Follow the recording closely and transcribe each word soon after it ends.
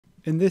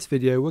In this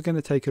video we're going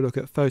to take a look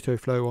at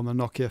PhotoFlow on the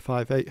Nokia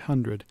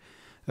 5800.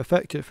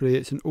 Effectively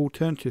it's an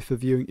alternative for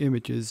viewing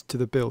images to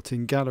the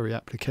built-in gallery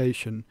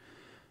application.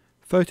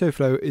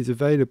 PhotoFlow is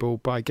available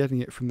by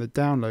getting it from the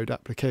download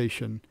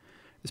application.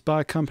 It's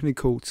by a company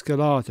called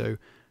Scalado,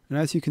 and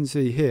as you can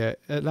see here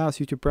it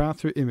allows you to browse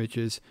through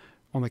images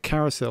on a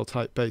carousel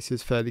type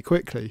basis fairly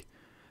quickly.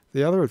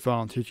 The other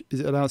advantage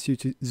is it allows you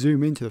to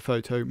zoom into the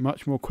photo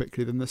much more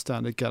quickly than the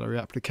standard gallery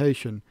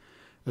application.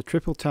 A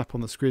triple tap on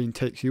the screen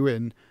takes you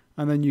in,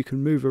 and then you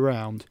can move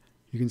around.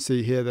 You can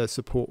see here there's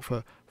support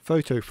for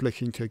photo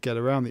flicking to get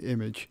around the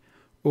image,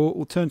 or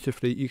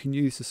alternatively you can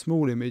use the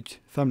small image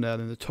thumbnail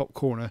in the top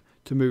corner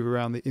to move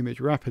around the image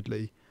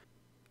rapidly.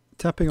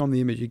 Tapping on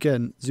the image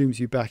again zooms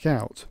you back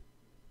out.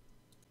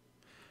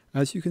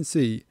 As you can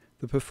see,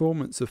 the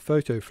performance of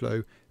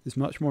PhotoFlow is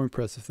much more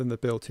impressive than the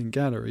built-in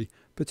gallery,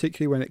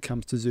 particularly when it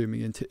comes to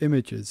zooming into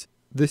images.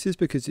 This is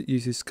because it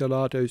uses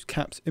Scalado's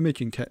CAPS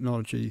imaging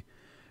technology.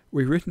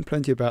 We've written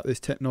plenty about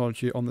this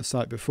technology on the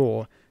site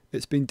before.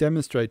 It's been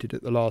demonstrated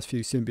at the last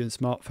few Symbian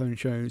smartphone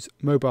shows,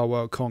 Mobile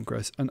World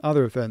Congress and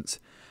other events.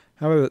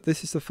 However,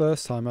 this is the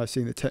first time I've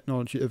seen the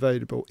technology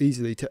available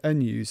easily to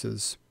end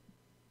users.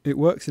 It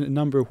works in a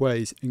number of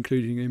ways,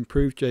 including an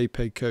improved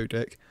JPEG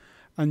codec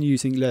and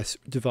using less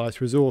device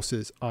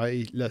resources,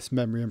 i.e. less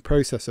memory and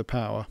processor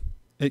power.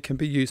 It can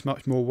be used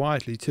much more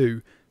widely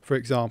too, for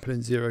example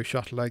in zero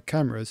shutter lag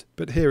cameras,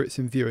 but here it's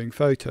in viewing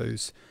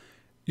photos.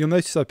 You'll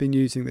notice I've been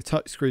using the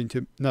touchscreen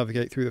to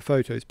navigate through the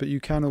photos, but you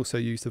can also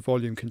use the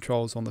volume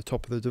controls on the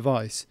top of the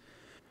device.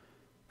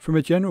 From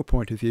a general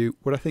point of view,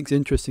 what I think is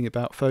interesting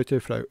about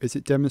PhotoFlow is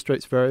it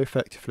demonstrates very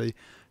effectively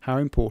how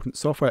important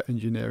software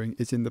engineering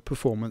is in the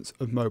performance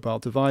of mobile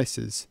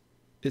devices.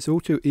 It's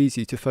all too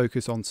easy to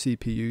focus on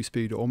CPU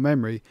speed or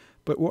memory,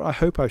 but what I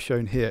hope I've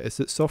shown here is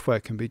that software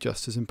can be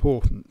just as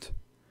important.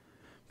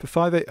 For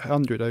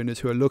 5800 owners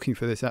who are looking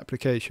for this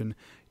application,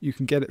 you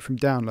can get it from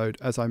download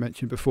as I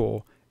mentioned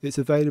before. It's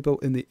available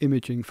in the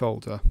imaging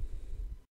folder.